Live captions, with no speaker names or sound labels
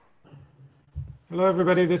Hello,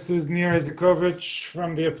 everybody. This is Nir Izakovich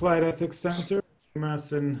from the Applied Ethics Center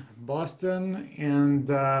in Boston. And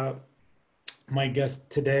my guest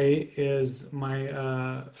today is my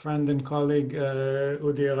friend and colleague,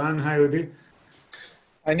 Udi Eran. Hi, Udi.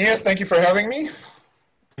 Anir, thank you for having me.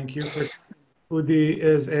 Thank you for. Udi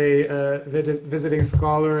is a visiting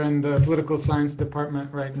scholar in the political science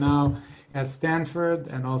department right now at Stanford,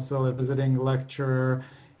 and also a visiting lecturer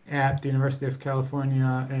at the University of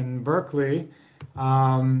California in Berkeley.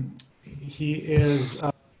 He is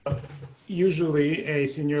usually a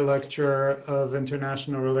senior lecturer of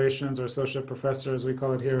international relations, or associate professor, as we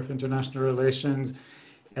call it here, of international relations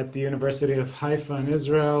at the University of Haifa in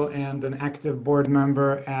Israel, and an active board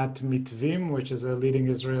member at Mitvim, which is a leading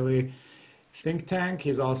Israeli think tank.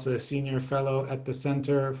 He's also a senior fellow at the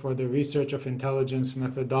Center for the Research of Intelligence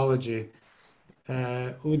Methodology.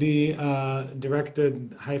 Udi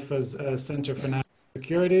directed Haifa's Center for National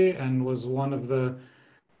Security and was one of the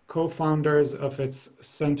co-founders of its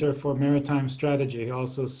Center for Maritime Strategy. He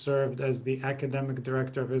also served as the academic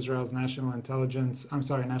director of Israel's National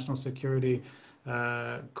Security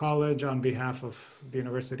College on behalf of the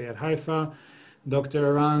University at Haifa. Dr.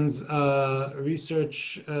 Eran's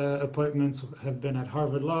research appointments have been at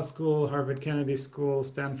Harvard Law School, Harvard Kennedy School,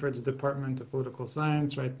 Stanford's Department of Political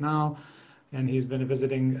Science right now, and he's been a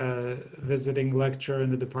visiting lecturer in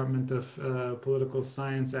the Department of Political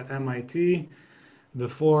Science at MIT.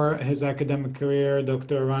 Before his academic career,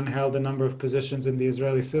 Dr. Eran held a number of positions in the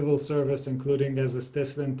Israeli civil service, including as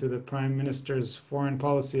assistant to the Prime Minister's foreign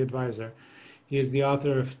policy advisor. He is the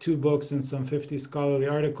author of 2 books and some 50 scholarly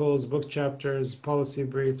articles, book chapters, policy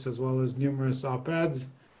briefs, as well as numerous op-eds,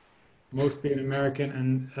 mostly in American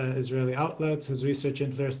and Israeli outlets. His research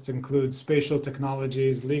interests include spatial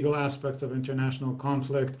technologies, legal aspects of international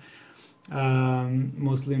conflict,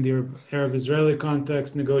 mostly in the Arab-Israeli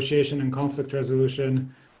context, negotiation and conflict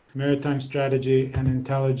resolution, maritime strategy, and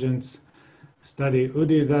intelligence study.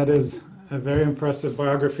 Udi, that is a very impressive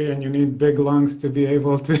biography, and you need big lungs to be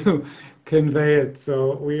able to convey it.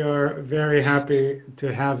 So we are very happy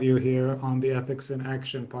to have you here on the Ethics in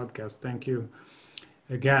Action podcast. Thank you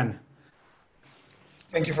again.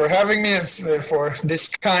 Thank you for having me and for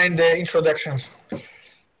this kind introduction. So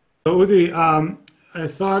Udi, I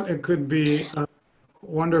thought it could be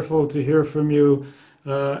wonderful to hear from you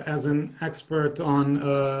as an expert on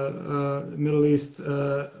Middle East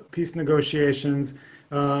peace negotiations,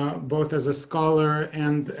 both as a scholar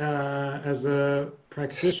and as a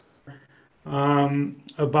practitioner,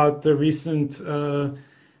 about the recent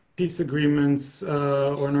peace agreements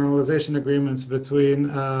or normalization agreements between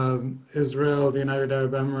Israel, the United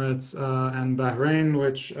Arab Emirates, and Bahrain,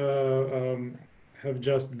 which have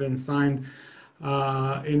just been signed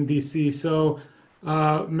in DC. So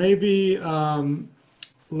maybe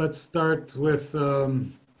let's start with a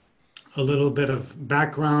little bit of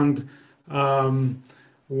background.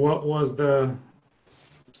 What was the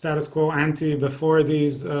status quo ante before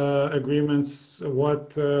these agreements?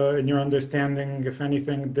 What, in your understanding, if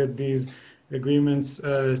anything, did these agreements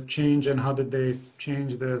change, and how did they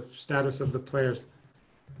change the status of the players?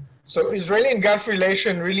 So Israeli and Gulf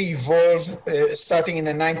relation really evolved starting in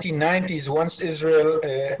the 1990s once Israel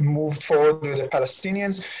moved forward with the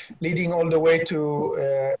Palestinians, leading all the way to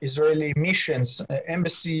Israeli missions,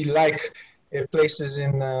 embassy-like places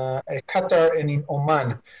in Qatar and in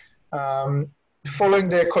Oman. Following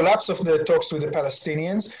the collapse of the talks with the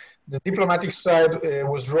Palestinians, the diplomatic side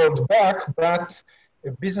was rolled back, but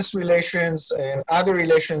business relations and other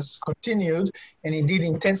relations continued and indeed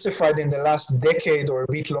intensified in the last decade or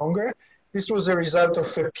a bit longer. This was a result of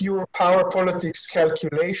a pure power politics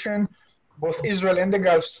calculation. Both Israel and the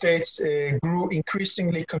Gulf states grew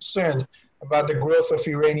increasingly concerned about the growth of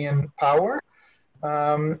Iranian power.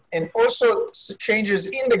 And also changes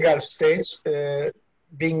in the Gulf states,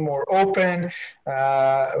 being more open,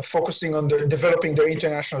 focusing on developing their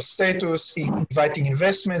international status, inviting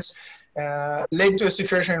investments, led to a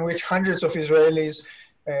situation in which hundreds of Israelis,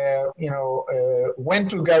 went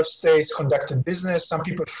to Gulf states, conducted business. Some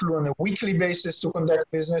people flew on a weekly basis to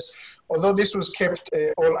conduct business, although this was kept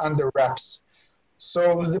all under wraps.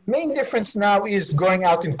 So the main difference now is going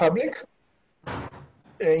out in public,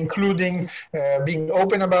 including being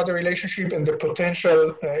open about the relationship and the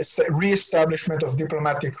potential reestablishment of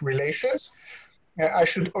diplomatic relations. I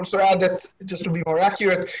should also add that, just to be more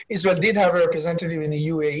accurate, Israel did have a representative in the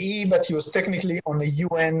UAE, but he was technically on a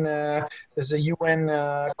UN, there's a UN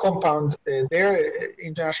compound there,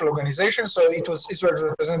 international organization, so it was Israel's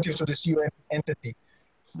representative to this UN entity.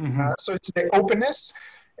 So it's the openness.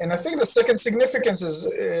 And I think the second significance is,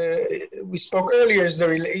 we spoke earlier, is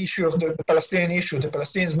the issue of the Palestinian issue. The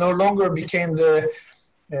Palestinians no longer became the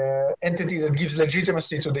entity that gives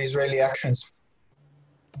legitimacy to the Israeli actions.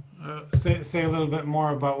 Say a little bit more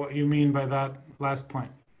about what you mean by that last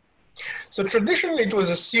point. So traditionally, it was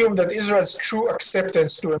assumed that Israel's true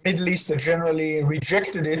acceptance to a Middle East that generally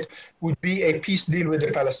rejected it would be a peace deal with the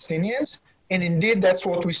Palestinians. And indeed, that's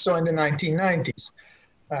what we saw in the 1990s.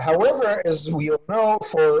 However, as we all know,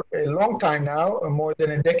 for a long time now, more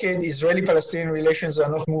than a decade, Israeli-Palestinian relations are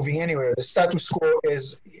not moving anywhere. The status quo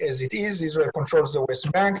as it is, Israel controls the West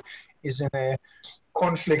Bank, is in a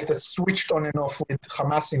conflict that's switched on and off with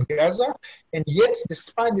Hamas in Gaza. And yet,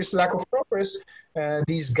 despite this lack of progress,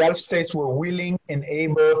 these Gulf states were willing and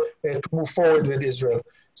able to move forward with Israel.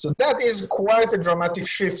 So that is quite a dramatic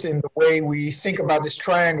shift in the way we think about this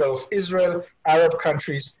triangle of Israel, Arab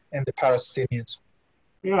countries, and the Palestinians.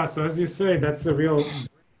 Yeah, so as you say, that's a real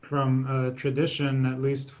from tradition, at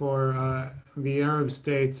least for the Arab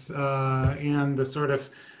states, and the sort of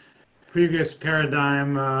previous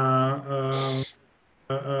paradigm,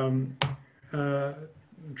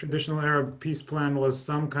 traditional Arab peace plan was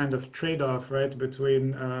some kind of trade-off, right,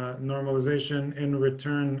 between normalization in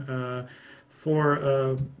return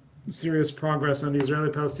for serious progress on the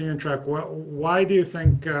Israeli-Palestinian track. Why do you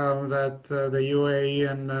think that the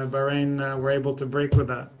UAE and Bahrain were able to break with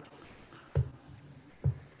that?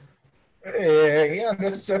 Yeah,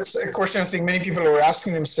 that's a question I think many people are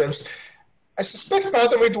asking themselves. I suspect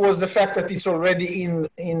part of it was the fact that it's already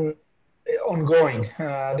in ongoing.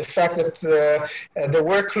 The fact that there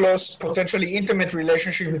were close, potentially intimate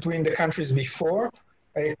relationships between the countries before,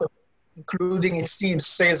 including, it seems,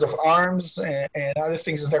 sales of arms and other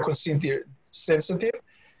things that are considered sensitive.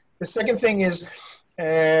 The second thing is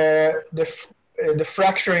the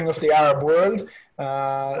fracturing of the Arab world.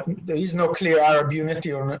 There is no clear Arab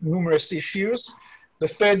unity on numerous issues. The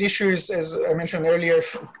third issue is, as I mentioned earlier,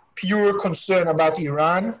 pure concern about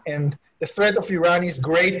Iran, and the threat of Iran is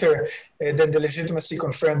greater than the legitimacy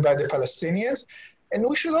confirmed by the Palestinians. And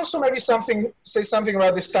we should also maybe say something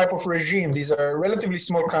about this type of regime. These are relatively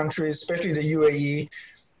small countries, especially the UAE,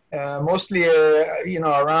 mostly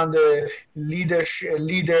around a leader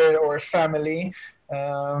or a family.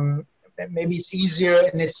 Maybe it's easier,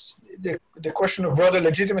 and it's the question of broader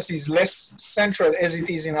legitimacy is less central as it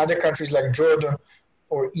is in other countries like Jordan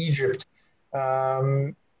or Egypt.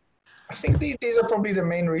 I think these are probably the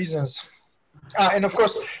main reasons. And of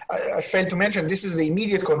course, I failed to mention, this is the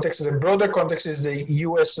immediate context. The broader context is the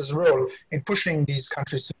US's role in pushing these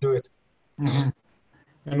countries to do it. Mm-hmm.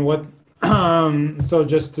 And what, so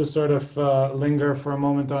just to sort of linger for a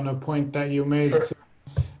moment on a point that you made, Sure. So,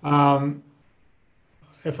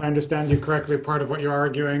 if I understand you correctly, part of what you're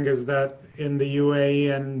arguing is that in the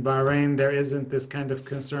UAE and Bahrain, there isn't this kind of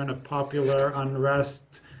concern of popular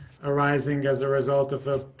unrest arising as a result of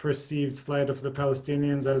a perceived slight of the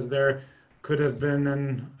Palestinians, as there could have been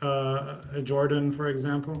in Jordan, for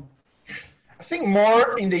example? I think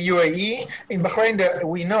more in the UAE. In Bahrain,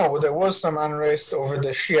 we know there was some unrest over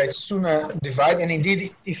the Shiite-Sunni divide. And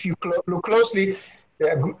indeed, if you look closely,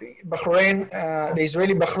 the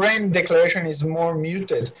Israeli Bahrain declaration is more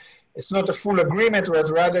muted. It's not a full agreement, but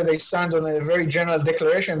rather they signed on a very general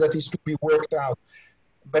declaration that is to be worked out.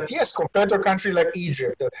 But yes, compared to a country like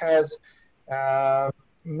Egypt that has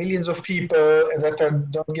millions of people that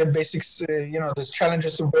don't get basics, there's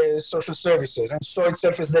challenges to social services, and saw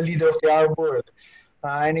itself as the leader of the Arab world,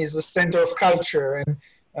 and is the center of culture, and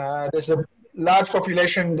there's a large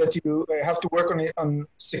population that you have to work on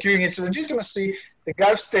securing its legitimacy. The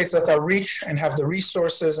Gulf states that are rich and have the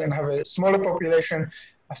resources and have a smaller population,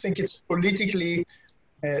 I think it's politically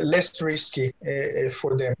less risky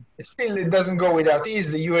for them. It doesn't go without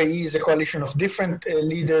ease. The UAE is a coalition of different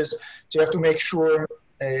leaders, so you have to make sure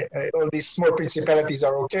all these small principalities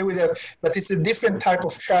are okay with it. But it's a different type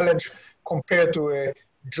of challenge compared to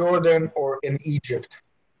Jordan or in Egypt.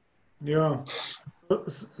 Yeah.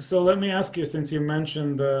 So let me ask you, since you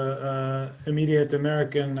mentioned the immediate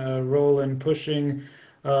American role in pushing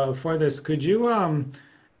for this, could you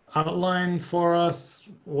outline for us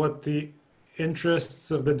what the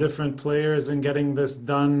interests of the different players in getting this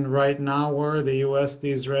done right now were, the US,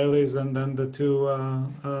 the Israelis, and then the two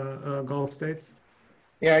Gulf states?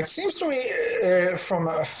 Yeah, it seems to me from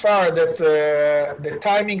afar that the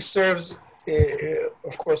timing serves,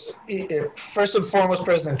 of course, first and foremost,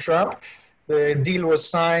 President Trump. The deal was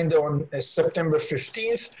signed on September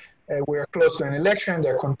 15th. We're close to an election.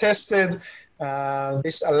 They're contested.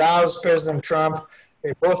 This allows President Trump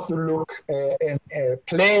both to look and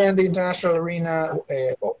play in the international arena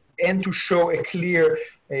and to show a clear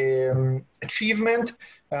achievement.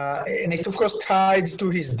 And it, of course, tied to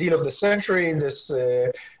his deal of the century, this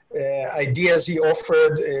ideas he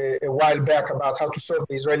offered a while back about how to solve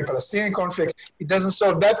the Israeli-Palestinian conflict. It doesn't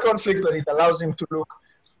solve that conflict, but it allows him to look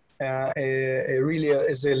really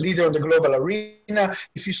as a leader in the global arena.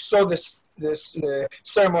 If you saw this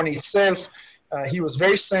ceremony itself, he was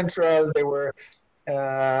very central. There were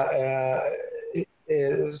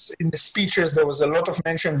in the speeches, there was a lot of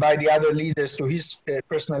mention by the other leaders to his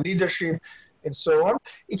personal leadership and so on.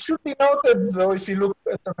 It should be noted, though, if you look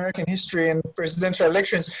at American history and presidential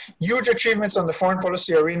elections, huge achievements on the foreign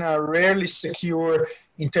policy arena rarely secure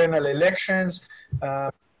internal elections.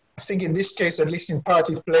 I think in this case, at least in part,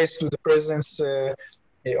 it plays to the president's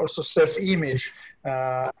also self-image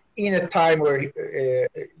in a time where,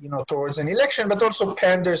 towards an election, but also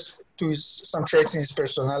panders to some traits in his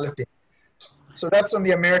personality. So that's on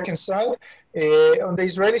the American side. On the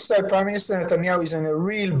Israeli side, Prime Minister Netanyahu is in a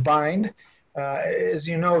real bind. As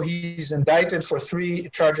you know, he's indicted for 3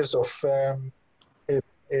 charges of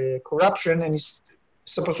corruption, and he's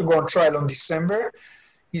supposed to go on trial on December.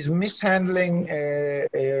 He's mishandling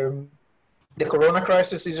the corona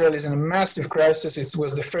crisis. Israel is in a massive crisis. It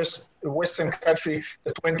was the first Western country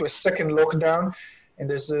that went to a second lockdown. And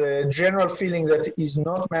there's a general feeling that he's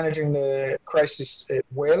not managing the crisis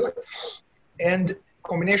well. And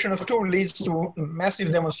combination of 2 leads to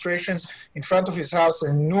massive demonstrations in front of his house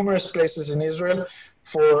in numerous places in Israel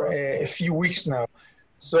for a few weeks now.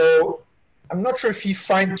 So I'm not sure if he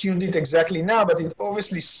fine-tuned it exactly now, but it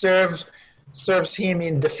obviously serves him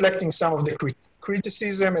in deflecting some of the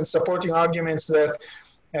criticism and supporting arguments that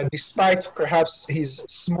despite perhaps his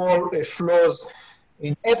small flaws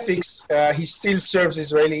in ethics, he still serves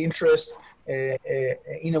Israeli interests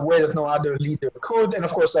in a way that no other leader could, and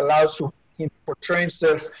of course allows him to portray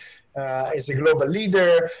himself as a global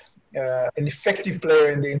leader, an effective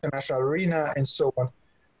player in the international arena, and so on.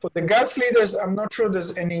 For the Gulf leaders, I'm not sure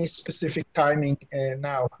there's any specific timing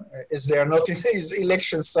now, as they are not in these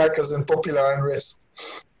election cycles and popular unrest.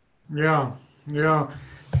 Yeah.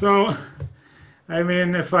 So, I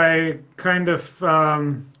mean, if I kind of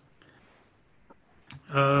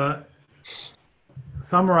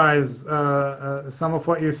summarize some of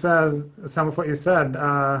what you said,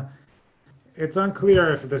 it's unclear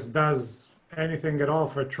if this does anything at all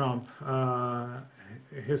for Trump.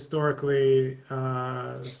 Historically,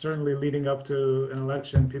 certainly leading up to an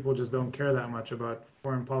election, people just don't care that much about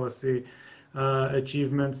foreign policy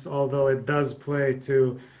achievements, although it does play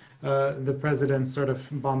to the president's sort of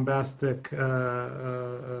bombastic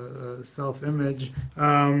self-image.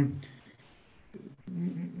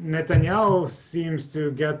 Netanyahu seems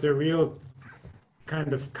to get a real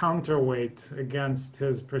kind of counterweight against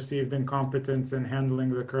his perceived incompetence in handling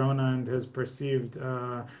the corona and his perceived,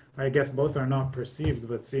 I guess both are not perceived,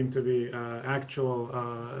 but seem to be actual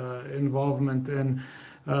involvement in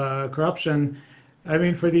corruption. I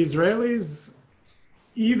mean, for the Israelis,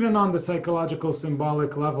 even on the psychological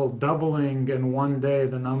symbolic level, doubling in one day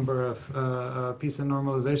the number of peace and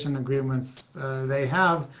normalization agreements they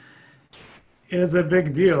have is a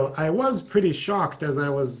big deal. I was pretty shocked as I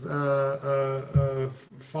was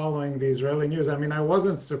following the Israeli news. I mean, I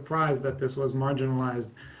wasn't surprised that this was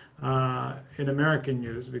marginalized in American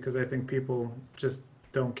news, because I think people just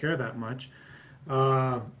don't care that much.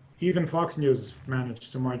 Even Fox News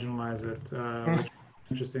managed to marginalize it, which is an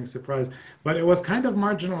interesting surprise. But it was kind of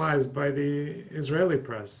marginalized by the Israeli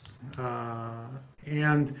press.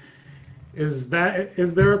 And is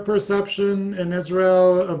there a perception in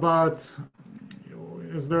Israel about,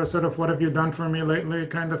 is there a sort of what have you done for me lately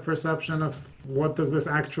kind of perception of what does this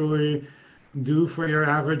actually do for your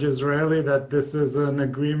average Israeli, that this is an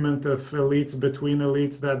agreement of elites between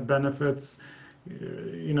elites that benefits,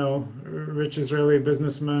 rich Israeli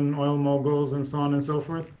businessmen, oil moguls, and so on and so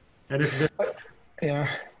forth? And if that's fair.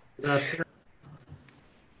 I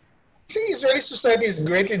think Israeli society is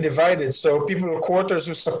greatly divided. So quarters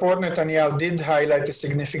who support Netanyahu did highlight the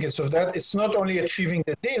significance of that. It's not only achieving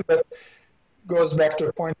the deal, but goes back to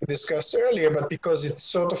a point we discussed earlier, but because it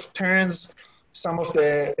sort of turns some of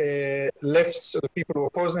the lefts, the people who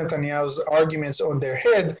oppose Netanyahu's arguments on their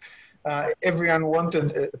head. Everyone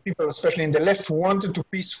wanted, people especially in the left, wanted to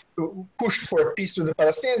push for a peace with the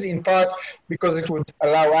Palestinians, in part because it would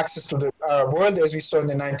allow access to the Arab world, as we saw in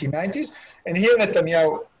the 1990s. And here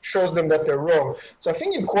Netanyahu shows them that they're wrong. So I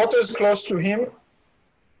think in quarters close to him,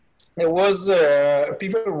 there was,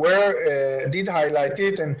 people did highlight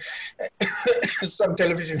it, and some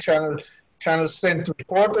television channels sent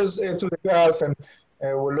reporters to the Gulf, and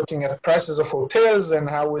were looking at prices of hotels and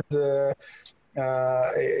how would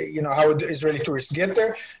how would Israeli tourists get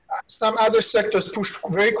there. Some other sectors pushed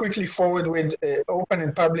very quickly forward with open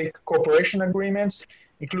and public cooperation agreements,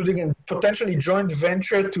 including a potentially joint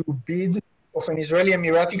venture to bid of an Israeli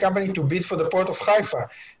Emirati company to bid for the port of Haifa,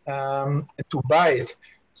 to buy it.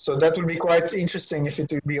 So that will be quite interesting if it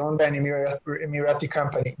will be owned by an Emirati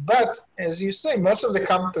company. But as you say, most of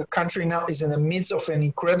the country now is in the midst of an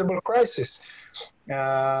incredible crisis.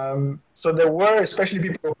 So there were, especially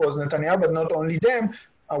people who oppose Netanyahu, but not only them,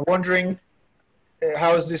 are wondering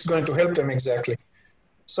how is this going to help them exactly.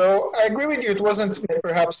 So I agree with you. It wasn't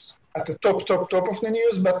perhaps at the top of the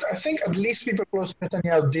news, but I think at least people close to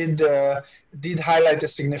Netanyahu did highlight the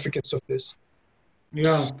significance of this.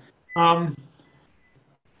 Yeah.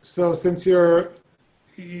 So since you're,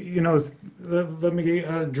 let me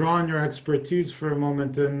draw on your expertise for a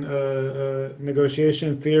moment in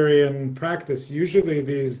negotiation theory and practice. Usually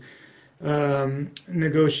these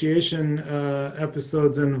negotiation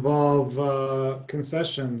episodes involve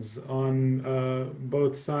concessions on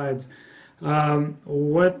both sides.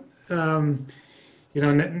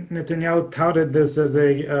 Netanyahu touted this as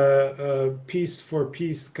a peace for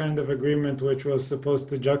peace kind of agreement, which was supposed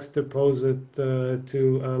to juxtapose it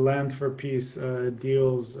to land for peace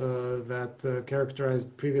deals that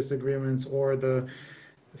characterized previous agreements or the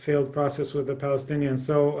failed process with the Palestinians.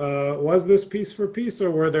 So was this peace for peace,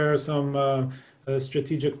 or were there some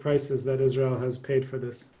strategic prices that Israel has paid for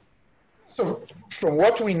this? So from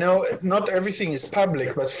what we know, not everything is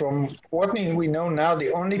public, but from what we know now,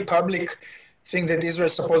 the only public thing that Israel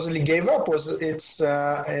supposedly gave up was its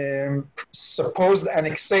supposed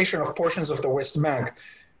annexation of portions of the West Bank.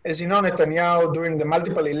 As you know, Netanyahu, during the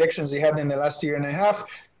multiple elections he had in the last year and a half,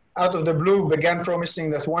 out of the blue began promising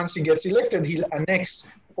that once he gets elected, he'll annex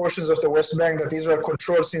portions of the West Bank that Israel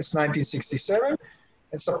controlled since 1967.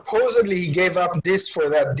 And supposedly he gave up this for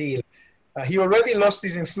that deal. He already lost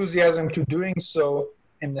his enthusiasm to doing so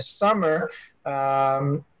in the summer.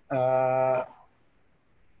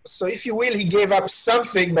 So if you will, he gave up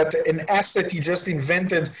something, but an asset he just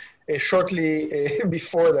invented shortly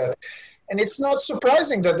before that. And it's not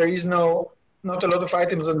surprising that there is not a lot of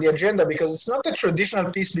items on the agenda, because it's not a traditional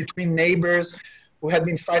peace between neighbors who had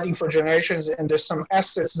been fighting for generations, and there's some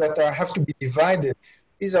assets that have to be divided.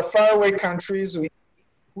 These are faraway countries. We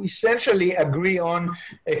essentially agree on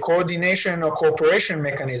a coordination or cooperation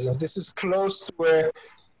mechanisms. This is close to a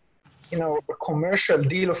commercial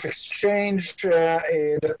deal of exchange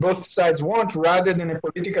that both sides want, rather than a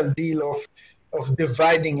political deal of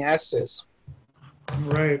dividing assets.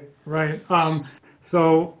 Right.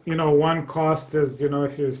 So, one cost is,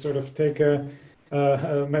 if you sort of take a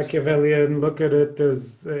Machiavellian look at it,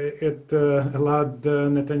 is it allowed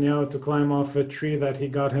Netanyahu to climb off a tree that he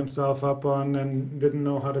got himself up on and didn't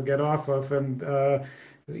know how to get off of, and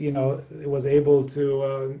was able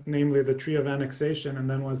to, namely the tree of annexation, and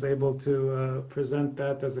then was able to present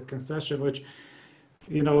that as a concession, which,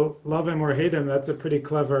 love him or hate him, that's a pretty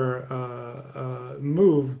clever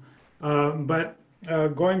move. But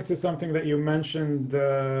going to something that you mentioned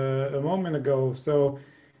a moment ago, so,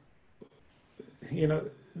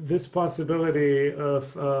 this possibility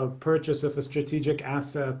of purchase of a strategic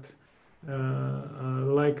asset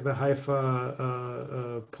like the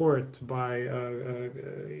Haifa port by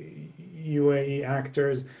UAE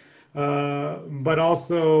actors, but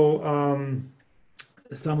also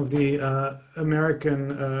some of the American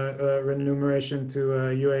remuneration to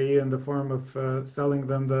UAE in the form of selling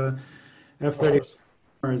them the F-35,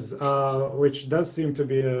 which does seem to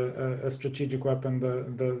be a strategic weapon,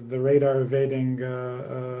 the radar evading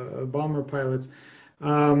bomber pilots.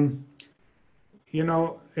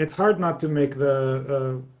 It's hard not to make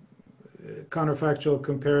the counterfactual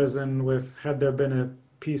comparison with, had there been a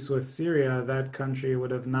peace with Syria, that country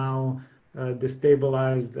would have now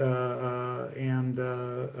destabilized and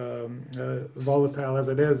volatile as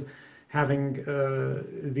it is, having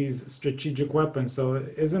these strategic weapons. So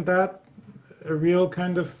isn't that a real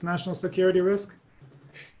kind of national security risk?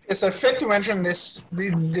 Yes, I failed to mention this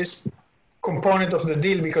component of the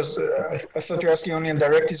deal, because I thought you were asking only on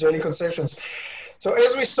direct Israeli concessions. So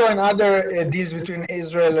as we saw in other deals between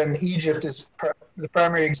Israel and Egypt is the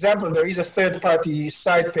primary example, there is a third-party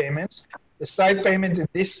side payment. The side payment in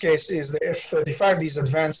this case is the F-35, these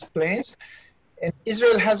advanced planes. And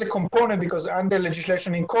Israel has a component because under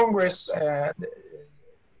legislation in Congress, the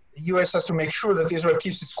US has to make sure that Israel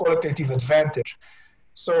keeps its qualitative advantage.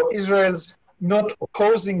 So Israel's not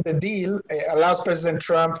opposing the deal allows President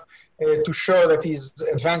Trump to show that he's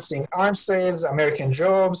advancing arms sales, American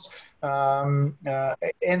jobs, and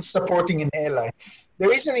supporting an ally.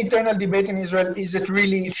 There is an internal debate in Israel. Is it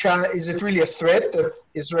really a threat that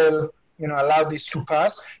Israel, allow this to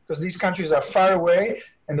pass, because these countries are far away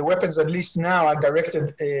and the weapons, at least now, are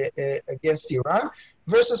directed against Iran,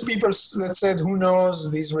 versus people that said, who knows,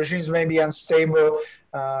 these regimes may be unstable.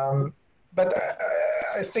 But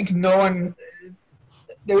I think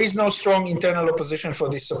there is no strong internal opposition for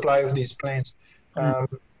the supply of these planes,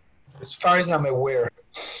 as far as I'm aware.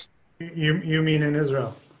 You mean in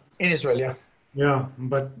Israel? In Israel, yeah. Yeah,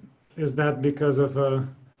 but is that because of a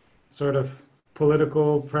sort of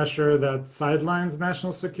political pressure that sidelines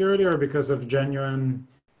national security, or because of genuine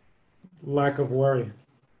lack of worry?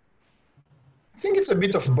 I think it's a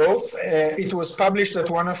bit of both. It was published that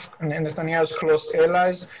one of Netanyahu's close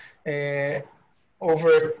allies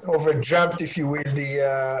overjumped, if you will,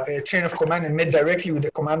 the chain of command and met directly with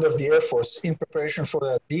the commander of the Air Force in preparation for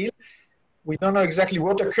that deal. We don't know exactly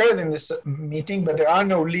what occurred in this meeting, but there are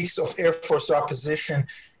no leaks of Air Force opposition.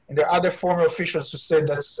 And there are other former officials who said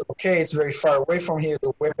that's okay, it's very far away from here,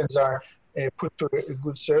 the weapons are put to a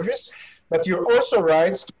good service. But you're also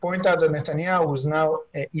right to point out that Netanyahu, who's now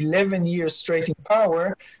 11 years straight in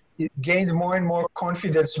power, gained more and more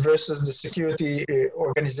confidence versus the security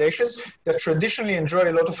organizations that traditionally enjoy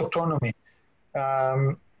a lot of autonomy.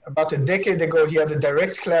 About a decade ago, he had a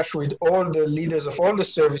direct clash with all the leaders of all the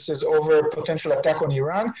services over a potential attack on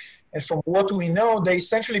Iran. And from what we know, they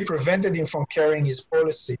essentially prevented him from carrying his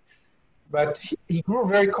policy. But he grew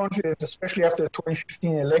very confident, especially after the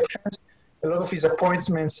 2015 elections. A lot of his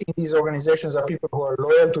appointments in these organizations are people who are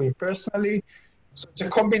loyal to him personally. So it's a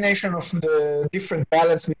combination of the different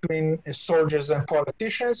balance between soldiers and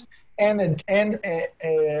politicians and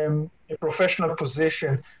a professional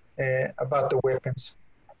position about the weapons.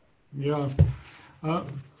 Yeah. Let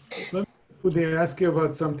me ask you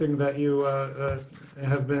about something that you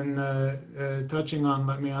have been touching on.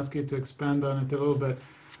 Let me ask you to expand on it a little bit.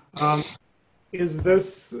 Is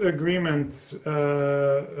this agreement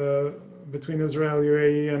between Israel,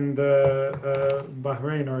 UAE, and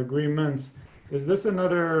Bahrain, or agreements, is this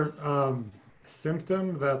another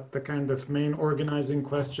symptom that the kind of main organizing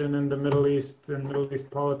question in the Middle East and Middle East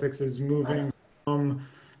politics is moving from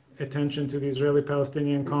attention to the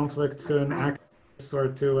Israeli-Palestinian conflict to an axis, or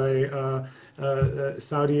to a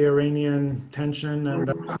Saudi-Iranian tension, and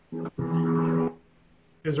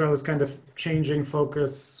Israel is kind of changing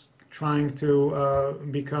focus, trying to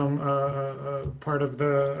become part of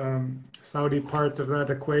the Saudi part of that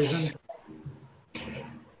equation?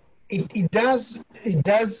 It does.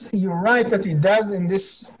 You're right that it does in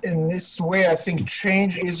this way. I think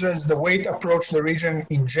change Israel's the way it approached the region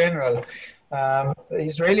in general. The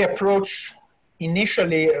Israeli approach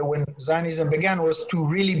initially, when Zionism began, was to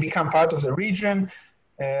really become part of the region.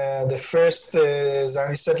 The first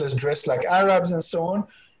Zionist settlers dressed like Arabs and so on.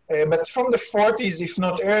 But from the 40s, if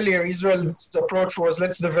not earlier, Israel's approach was,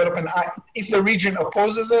 let's develop if the region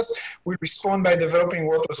opposes us, we'll respond by developing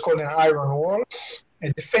what was called an iron wall,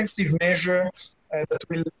 a defensive measure that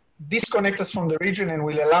will disconnect us from the region and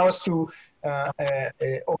will allow us to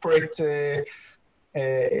operate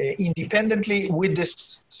independently with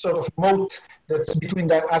this sort of moat that's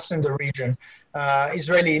between us and the region.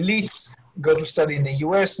 Israeli elites go to study in the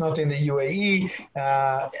US, not in the UAE.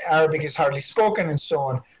 Arabic is hardly spoken, and so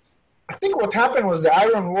on. I think what happened was the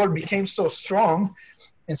iron wall became so strong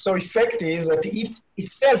and so effective that it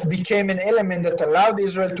itself became an element that allowed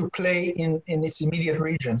Israel to play in its immediate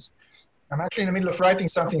regions. I'm actually in the middle of writing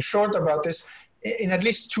something short about this in at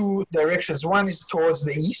least two directions. One is towards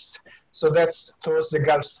the east, so that's towards the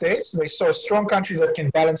Gulf states. They saw a strong country that can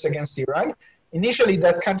balance against Iran. Initially,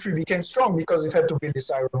 that country became strong because it had to build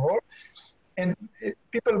this iron wall. And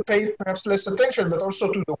people pay perhaps less attention, but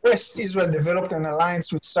also to the west, Israel developed an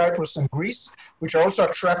alliance with Cyprus and Greece, which are also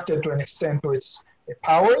attracted to an extent to its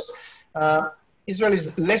powers. Israel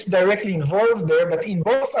is less directly involved there, but in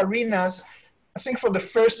both arenas, I think for the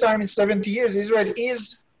first time in 70 years, Israel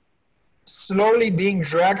is slowly being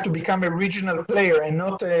dragged to become a regional player and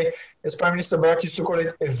not, as Prime Minister Barak used to call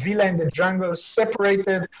it, a villa in the jungle,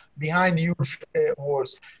 separated behind huge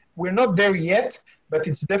walls. We're not there yet, but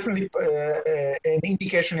it's definitely an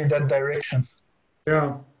indication in that direction.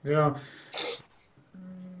 Yeah.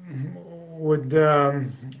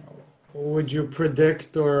 Would you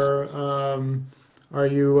predict, or are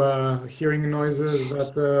you hearing noises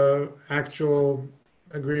that the actual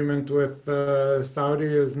agreement with Saudi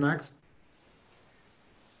is next?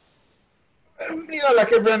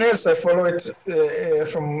 Like everyone else, I follow it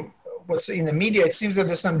from what's in the media. It seems that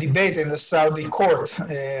there's some debate in the Saudi court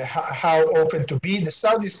how open to be. The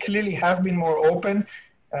Saudis clearly have been more open,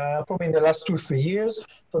 probably in the last 2-3 years.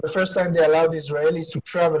 For the first time, they allowed Israelis to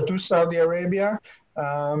travel to Saudi Arabia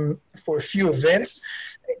for a few events.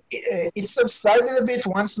 It subsided a bit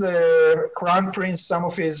once the Crown Prince, some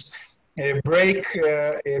of his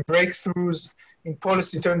breakthroughs in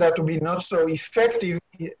policy turned out to be not so effective.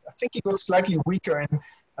 I think he got slightly weaker and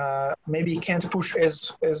maybe he can't push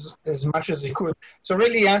as much as he could. So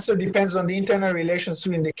really the answer depends on the internal relations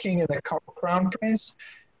between the king and the Crown Prince.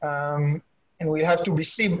 And we have to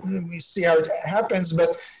see how it happens.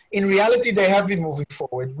 But in reality, they have been moving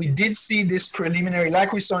forward. We did see this preliminary,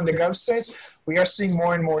 like we saw in the Gulf states, we are seeing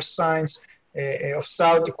more and more signs of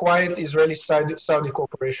quiet Israeli-Saudi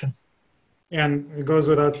cooperation. And it goes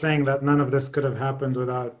without saying that none of this could have happened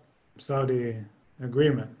without Saudi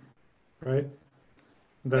agreement, right?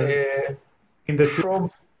 The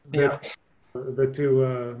two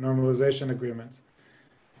normalization agreements.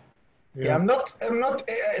 Yeah, I'm not.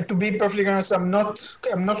 To be perfectly honest, I'm not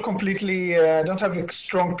completely. I don't have a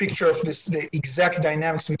strong picture of the exact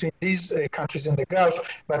dynamics between these countries in the Gulf,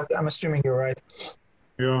 but I'm assuming you're right.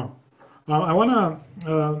 Yeah, I want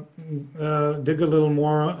to dig a little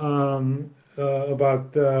more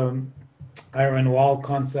about the iron wall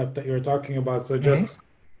concept that you were talking about. So just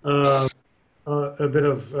a bit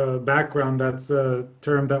of background. That's a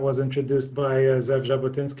term that was introduced by Zev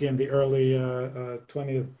Jabotinsky in the early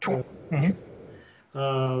 20th.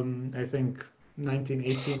 I think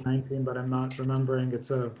 1918, 19, but I'm not remembering.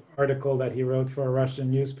 It's an article that he wrote for a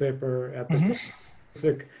Russian newspaper at the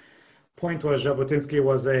basic point was Jabotinsky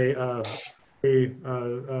was a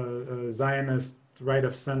Zionist, right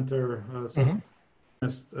of center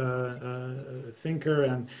thinker,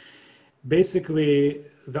 and basically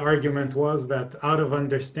the argument was that out of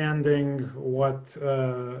understanding what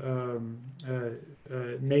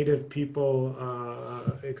native people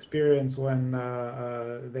experience when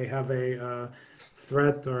they have a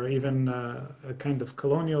threat or even a kind of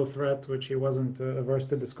colonial threat, which he wasn't averse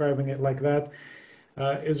to describing it like that,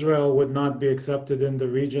 Israel would not be accepted in the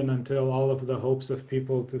region until all of the hopes of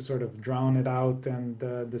people to sort of drown it out and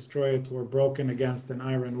destroy it were broken against an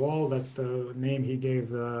iron wall. That's the name he gave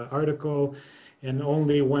the article. And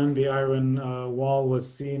only when the iron wall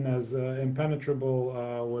was seen as impenetrable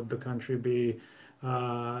would the country be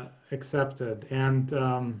accepted. And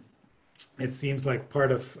it seems like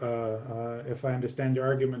part of, if I understand your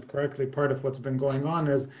argument correctly, part of what's been going on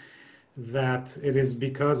is that it is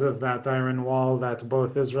because of that iron wall that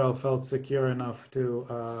both Israel felt secure enough to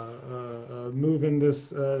move in this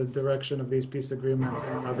direction of these peace agreements,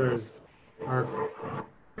 and others are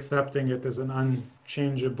accepting it as an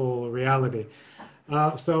unchangeable reality.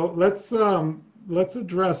 So let's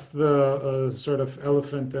address the sort of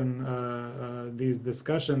elephant in these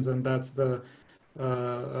discussions, and that's the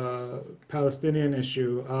Palestinian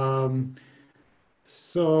issue.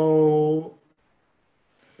 So,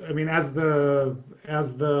 I mean, as the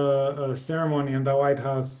ceremony in the White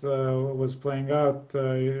House was playing out,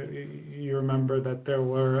 you remember that there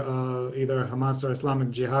were either Hamas or Islamic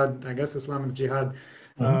Jihad, I guess Islamic Jihad,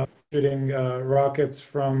 shooting rockets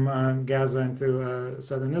from Gaza into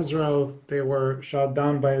southern Israel. They were shot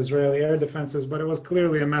down by Israeli air defenses, but it was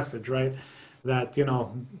clearly a message, right? That, you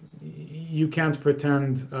know, you can't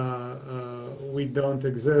pretend we don't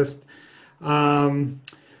exist.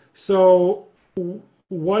 So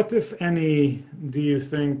what, if any, do you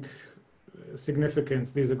think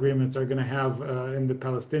significance these agreements are going to have in the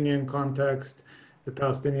Palestinian context? The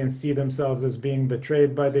Palestinians see themselves as being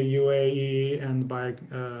betrayed by the UAE and by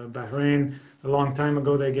Bahrain. A long time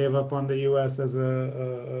ago, they gave up on the U.S. as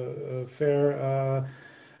a fair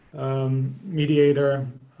mediator.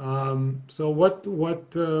 So what's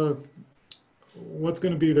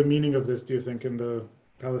going to be the meaning of this, do you think, in the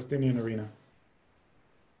Palestinian arena?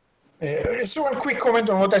 Just one quick comment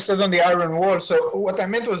on what I said on the iron wall. So what I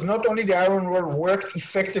meant was not only the iron wall worked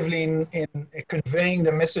effectively in conveying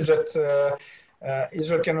the message that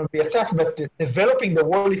Israel cannot be attacked, but developing the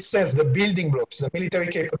wall itself, the building blocks, the military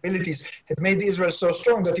capabilities, had made Israel so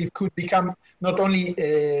strong that it could become not only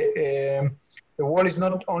the wall is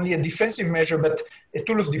not only a defensive measure, but a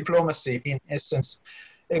tool of diplomacy in essence.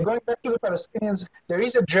 Going back to the Palestinians, there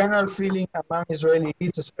is a general feeling among Israeli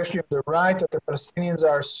elites, especially on the right, that the Palestinians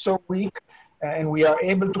are so weak and we are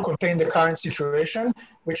able to contain the current situation,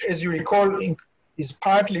 which, as you recall, is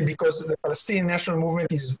partly because the Palestinian national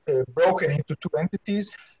movement is broken into two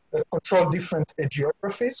entities that control different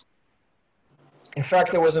geographies. In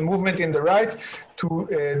fact, there was a movement in the right to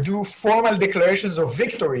do formal declarations of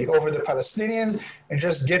victory over the Palestinians and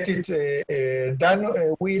just get it done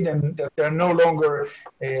with, and that they're no longer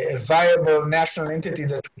a viable national entity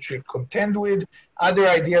that we should contend with. Other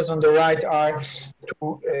ideas on the right are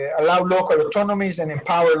to allow local autonomies and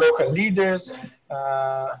empower local leaders.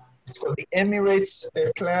 It's called the Emirates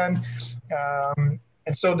plan. And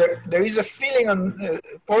And so there is a feeling on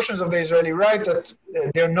portions of the Israeli right that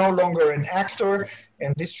they're no longer an actor,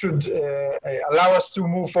 and this should allow us to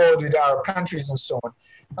move forward with our countries and so on.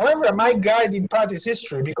 However, my guide in part is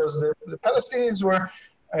history, because the Palestinians were,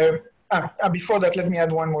 before that, let me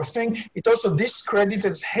add one more thing. It also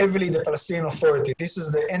discredits heavily the Palestinian Authority. This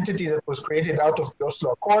is the entity that was created out of the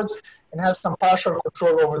Oslo Accords and has some partial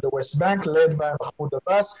control over the West Bank, led by Mahmoud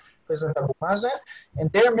Abbas, President Abu Mazen.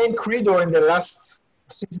 And their main credo in the last,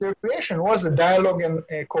 since their creation, was a dialogue and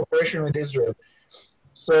cooperation with Israel.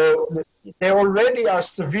 So they already are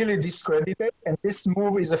severely discredited, and this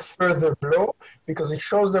move is a further blow because it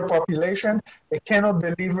shows their population they cannot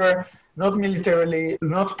deliver, not militarily,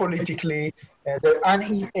 not politically. They're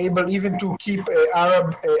unable even to keep Arab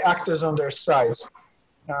actors on their sides.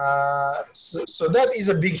 So that is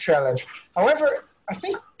a big challenge. However, I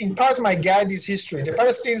think in part my guide is history. The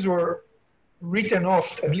Palestinians were written off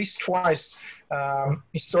at least twice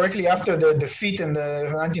historically after the defeat in the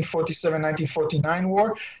 1947-1949 war.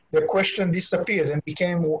 The question disappeared and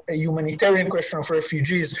became a humanitarian question of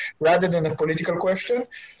refugees rather than a political question.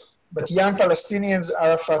 But young Palestinians,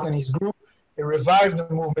 Arafat and his group, they revived the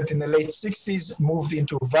movement in the late 60s, moved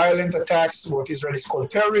into violent attacks, what Israelis call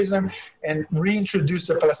terrorism, and reintroduced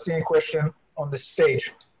the Palestinian question on the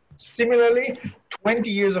stage. Similarly, 20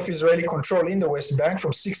 years of Israeli control in the West Bank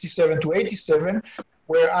from 67 to 87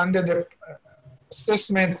 were under the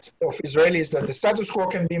assessment of Israelis that the status quo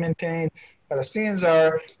can be maintained, Palestinians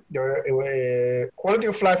their quality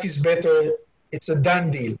of life is better, it's a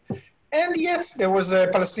done deal. And yet there was a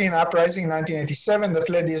Palestinian uprising in 1987 that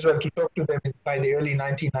led Israel to talk to them by the early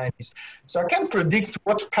 1990s. So I can't predict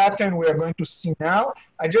what pattern we are going to see now.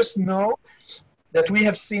 I just know that we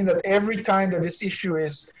have seen that every time that this issue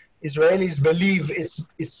is, Israelis believe it's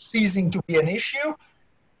ceasing to be an issue,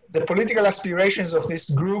 the political aspirations of this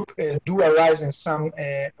group do arise in some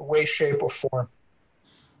way, shape, or form.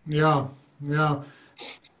 Yeah.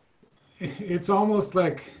 It's almost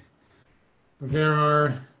like there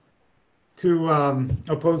are two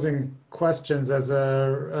opposing questions as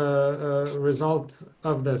a result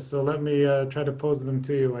of this. So let me try to pose them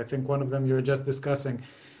to you. I think one of them you were just discussing.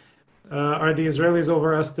 Are the Israelis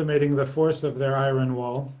overestimating the force of their iron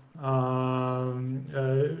wall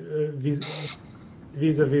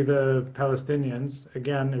vis-a-vis the Palestinians?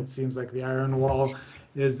 Again, it seems like the iron wall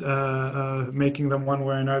is making them one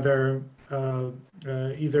way or another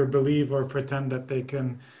either believe or pretend that they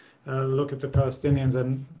can look at the Palestinians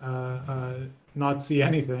and not see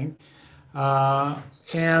anything.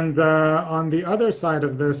 And on the other side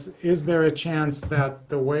of this, is there a chance that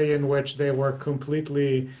the way in which they were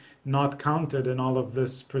completely not counted in all of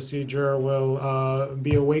this procedure will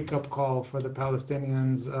be a wake-up call for the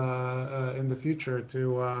Palestinians in the future to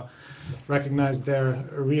recognize their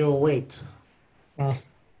real weight?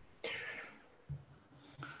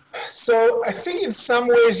 So I think in some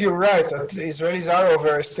ways you're right that the Israelis are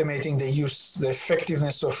overestimating the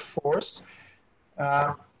effectiveness of force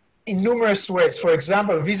in numerous ways. For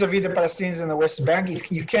example, vis-a-vis the Palestinians in the West Bank,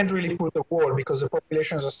 you can't really put a wall because the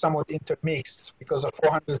populations are somewhat intermixed because of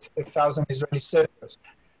 400,000 Israeli settlers.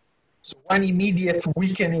 So one immediate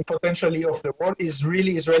weakening potentially of the wall is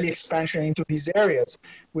really Israeli expansion into these areas,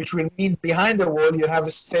 which will mean behind the wall you have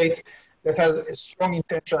a state that has strong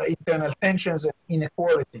internal tensions and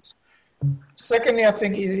inequalities. Secondly, I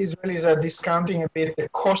think Israelis are discounting a bit the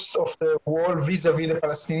cost of the war vis-a-vis the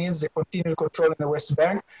Palestinians. The continued control in the West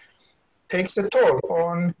Bank takes a toll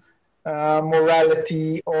on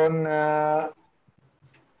morality, on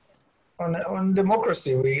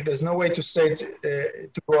democracy. There's no way to say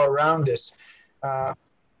to go around this.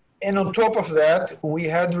 And on top of that, we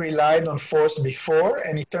had relied on force before,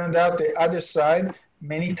 and it turned out the other side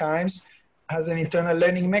many times has an internal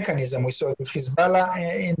learning mechanism. We saw it with Hezbollah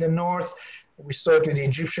in the north. We saw it with the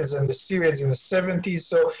Egyptians and the Syrians in the 70s.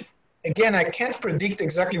 So again, I can't predict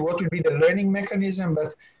exactly what will be the learning mechanism,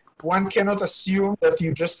 but one cannot assume that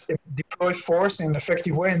you just deploy force in an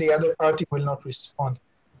effective way and the other party will not respond.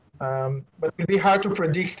 But it will be hard to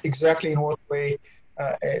predict exactly in what way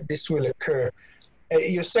this will occur.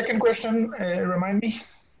 Your second question, remind me?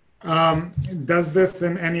 Does this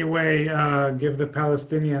in any way give the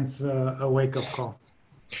Palestinians a wake-up call?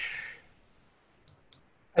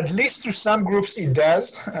 At least to some groups it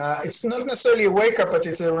does. It's not necessarily a wake-up, but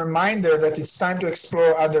it's a reminder that it's time to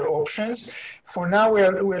explore other options. For now,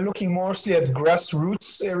 we're looking mostly at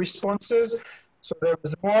grassroots responses. So there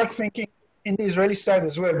is more thinking in the Israeli side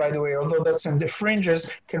as well, by the way, although that's in the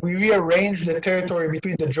fringes. Can we rearrange the territory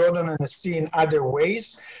between the Jordan and the sea in other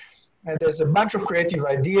ways? There's a bunch of creative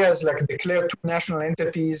ideas, like declare two national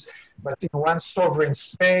entities, but in one sovereign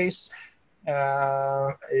space.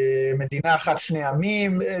 Medina Achat Shnei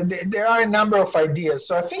Amim. There are a number of ideas.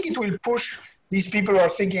 So I think it will push these people who are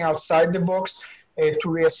thinking outside the box to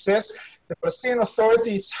reassess. The Palestinian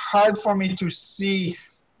Authority, it's hard for me to see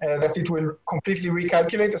that it will completely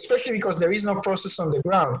recalculate, especially because there is no process on the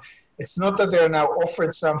ground. It's not that they are now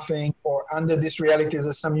offered something or under this reality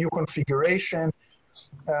there's some new configuration.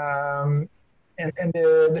 And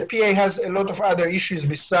the PA has a lot of other issues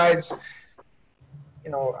besides,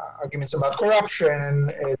 arguments about corruption,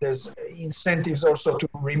 and there's incentives also to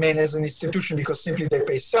remain as an institution because simply they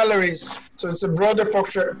pay salaries. So it's a broader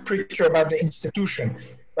picture about the institution.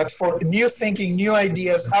 But for new thinking, new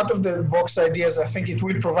ideas, out of the box ideas, I think it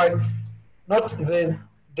will provide not the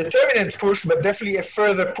determinant push, but definitely a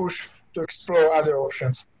further push to explore other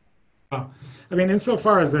options. I mean,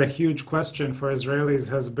 insofar as a huge question for Israelis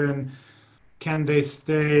has been, can they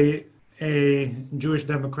stay a Jewish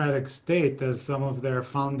democratic state, as some of their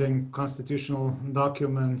founding constitutional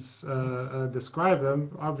documents describe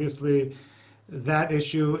them? Obviously, that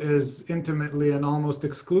issue is intimately and almost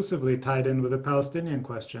exclusively tied in with the Palestinian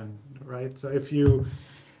question, right? So if you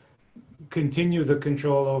continue the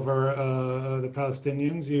control over the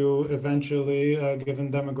Palestinians, you eventually, given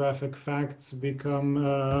demographic facts,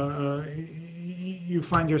 you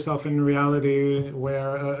find yourself in reality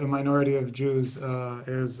where a minority of Jews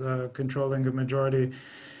is controlling a majority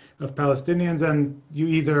of Palestinians, and you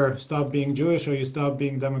either stop being Jewish or you stop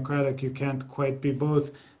being democratic. You can't quite be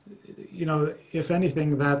both. If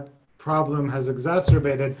anything, that problem has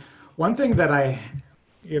exacerbated. One thing that I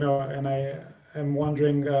am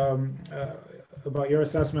wondering about your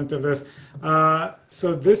assessment of this.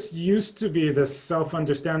 So this used to be this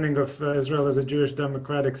self-understanding of Israel as a Jewish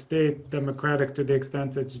democratic state, democratic to the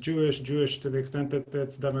extent it's Jewish, Jewish to the extent that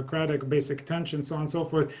it's democratic, basic tension, so on and so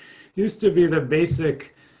forth, used to be the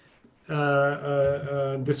basic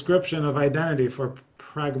description of identity for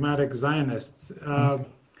pragmatic Zionists.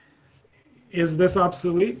 Is this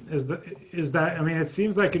obsolete? Is that, I mean, it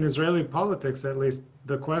seems like in Israeli politics, at least,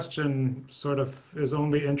 the question sort of is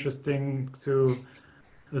only interesting to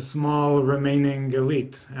a small remaining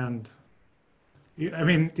elite. And I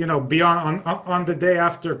mean, beyond on the day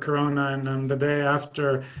after Corona and on the day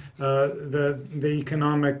after the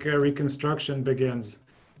economic reconstruction begins,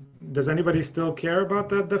 does anybody still care about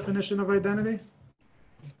that definition of identity?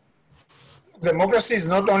 Democracy is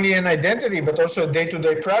not only an identity, but also a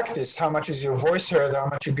day-to-day practice. How much is your voice heard? How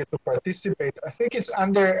much you get to participate? I think it's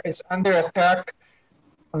under attack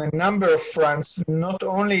on a number of fronts. Not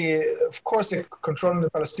only, of course, the control of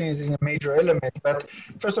the Palestinians is a major element, but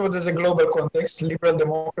first of all, there's a global context. Liberal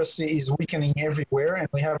democracy is weakening everywhere, and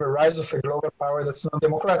we have a rise of a global power that's not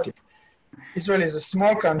democratic. Israel is a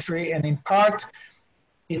small country, and in part,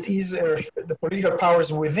 it is the political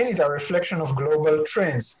powers within it are a reflection of global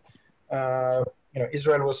trends.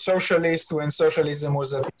 Israel was socialist when socialism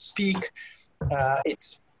was at its peak.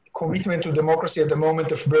 Its commitment to democracy at the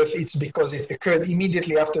moment of birth, it's because it occurred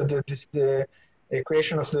immediately after the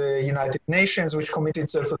creation of the United Nations, which committed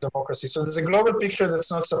itself to democracy. So there's a global picture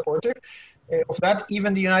that's not supportive of that.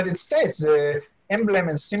 Even the United States, the emblem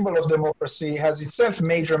and symbol of democracy, has itself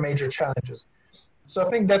major, major challenges. So I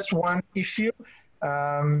think that's one issue.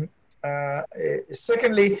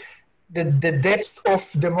 Secondly, the depth of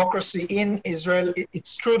democracy in Israel,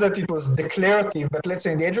 it's true that it was declarative, but let's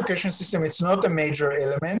say in the education system, it's not a major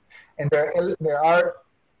element. And there are,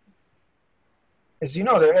 as you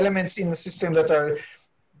know, there are elements in the system that are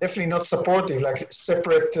definitely not supportive, like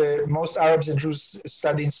separate, most Arabs and Jews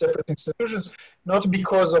study in separate institutions, not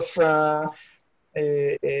because of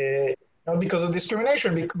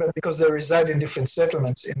discrimination, but because they reside in different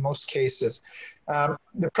settlements in most cases.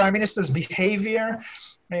 The prime minister's behavior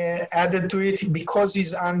added to it, because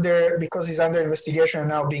he's under investigation and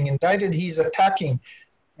now being indicted, he's attacking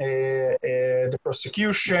the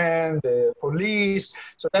prosecution, the police.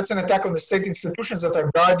 So that's an attack on the state institutions that are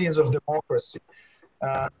guardians of democracy.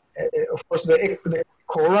 Of course, the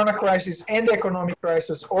Corona crisis and the economic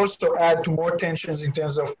crisis also add to more tensions in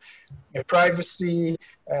terms of privacy,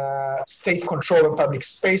 state control of public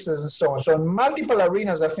spaces, and so on. So in multiple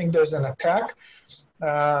arenas, I think there's an attack.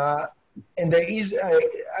 And there is,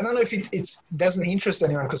 I don't know if it doesn't interest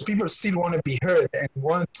anyone, because people still want to be heard and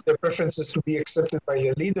want their preferences to be accepted by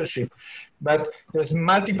the leadership. But there's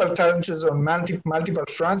multiple challenges on multiple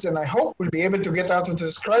fronts, and I hope we'll be able to get out of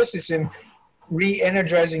this crisis in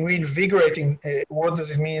re-energizing, reinvigorating what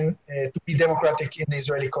does it mean to be democratic in the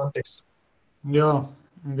Israeli context. Yeah,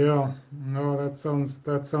 no, that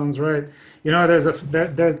sounds right.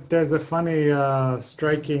 There's a funny,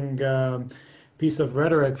 striking piece of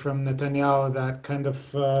rhetoric from Netanyahu that kind of,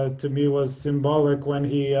 to me, was symbolic when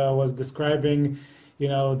he was describing,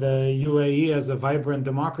 the UAE as a vibrant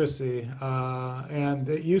democracy. And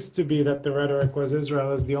it used to be that the rhetoric was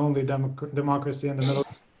Israel is the only democracy in the Middle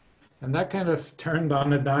East. And that kind of turned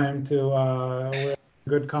on a dime to we're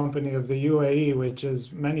good company of the UAE, which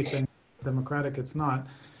is many things democratic. It's not.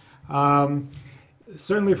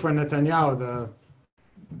 Certainly for Netanyahu, the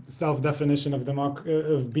self-definition of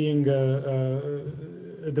being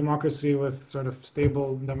a democracy with sort of stable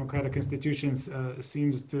democratic institutions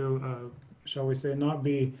seems to, shall we say, not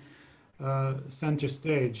be center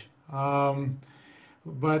stage.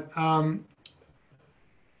 But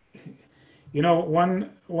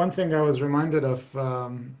one thing I was reminded of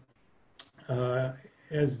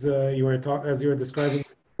as you were describing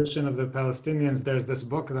the position of the Palestinians, there's this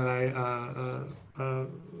book that I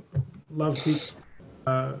love teaching.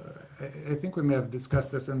 I think we may have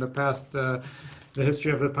discussed this in the past, the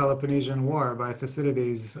history of the Peloponnesian War by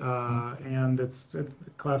Thucydides, and it's a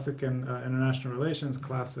classic in international relations,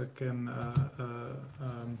 classic in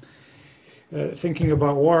thinking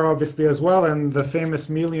about war, obviously, as well. And the famous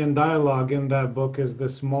Melian dialogue in that book is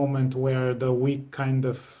this moment where the weak kind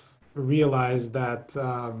of realize that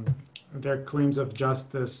their claims of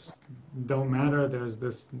justice don't matter. There's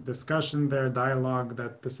this discussion there, dialogue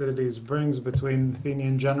that Thucydides brings between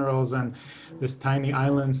Athenian generals and this tiny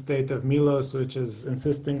island state of Milos, which is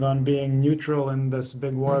insisting on being neutral in this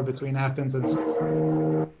big war between Athens and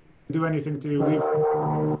Sparta. Do anything to leave,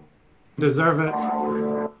 deserve it.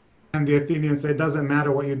 And the Athenians say, it doesn't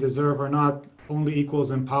matter what you deserve or not, only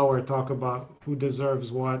equals in power talk about who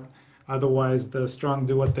deserves what. Otherwise, the strong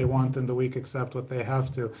do what they want and the weak accept what they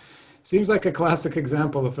have to. Seems like a classic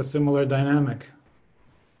example of a similar dynamic.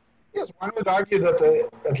 Yes, one would argue that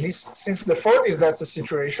at least since the 40s, that's the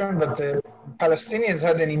situation, but the Palestinians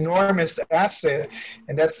had an enormous asset,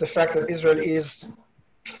 and that's the fact that Israel is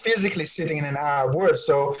physically sitting in an Arab world.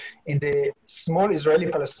 So in the small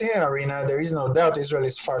Israeli-Palestinian arena, there is no doubt Israel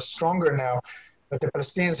is far stronger now, but the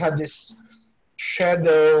Palestinians had this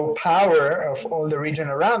shadow power of all the region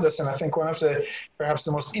around us, and I think one of the, perhaps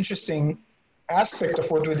the most interesting aspect of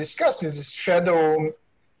what we discussed is this shadow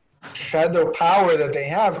power that they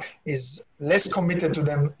have is less committed to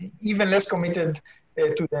them, even less committed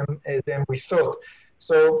to them than we thought.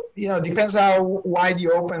 So, it depends how wide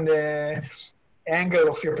you open the angle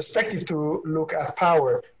of your perspective to look at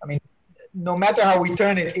power. I mean, no matter how we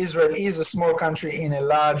turn it, Israel is a small country in a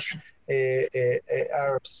large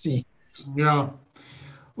Arab sea. Yeah.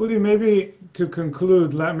 Udi, maybe to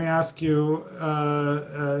conclude, let me ask you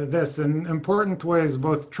this. In important ways,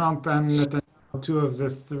 both Trump and Netanyahu, two of the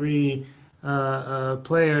three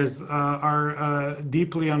players, are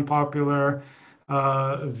deeply unpopular,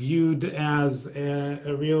 viewed as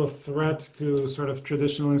a real threat to sort of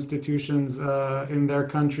traditional institutions in their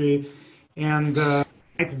country, and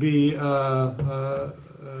might be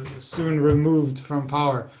soon removed from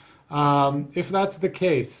power. If that's the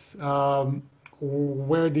case,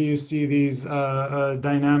 where do you see these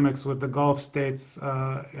dynamics with the Gulf states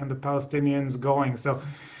and the Palestinians going? So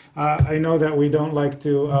I know that we don't like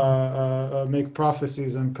to make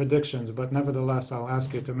prophecies and predictions, but nevertheless, I'll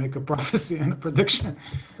ask you to make a prophecy and a prediction.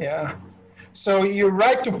 Yeah. So you're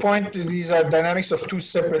right to point to these are dynamics of two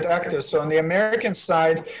separate actors. So on the American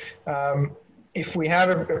side, if we have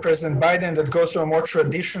a President Biden that goes to a more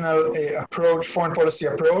traditional approach, foreign policy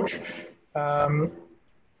approach,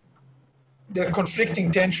 there are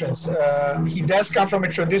conflicting tensions. He does come from a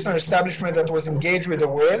traditional establishment that was engaged with the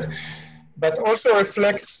world, but also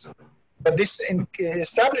reflects that this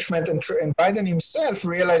establishment and Biden himself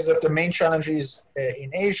realized that the main challenge is in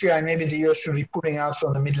Asia, and maybe the US should be pulling out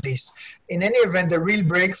from the Middle East. In any event, the real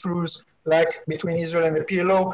breakthroughs, like between Israel and the PLO,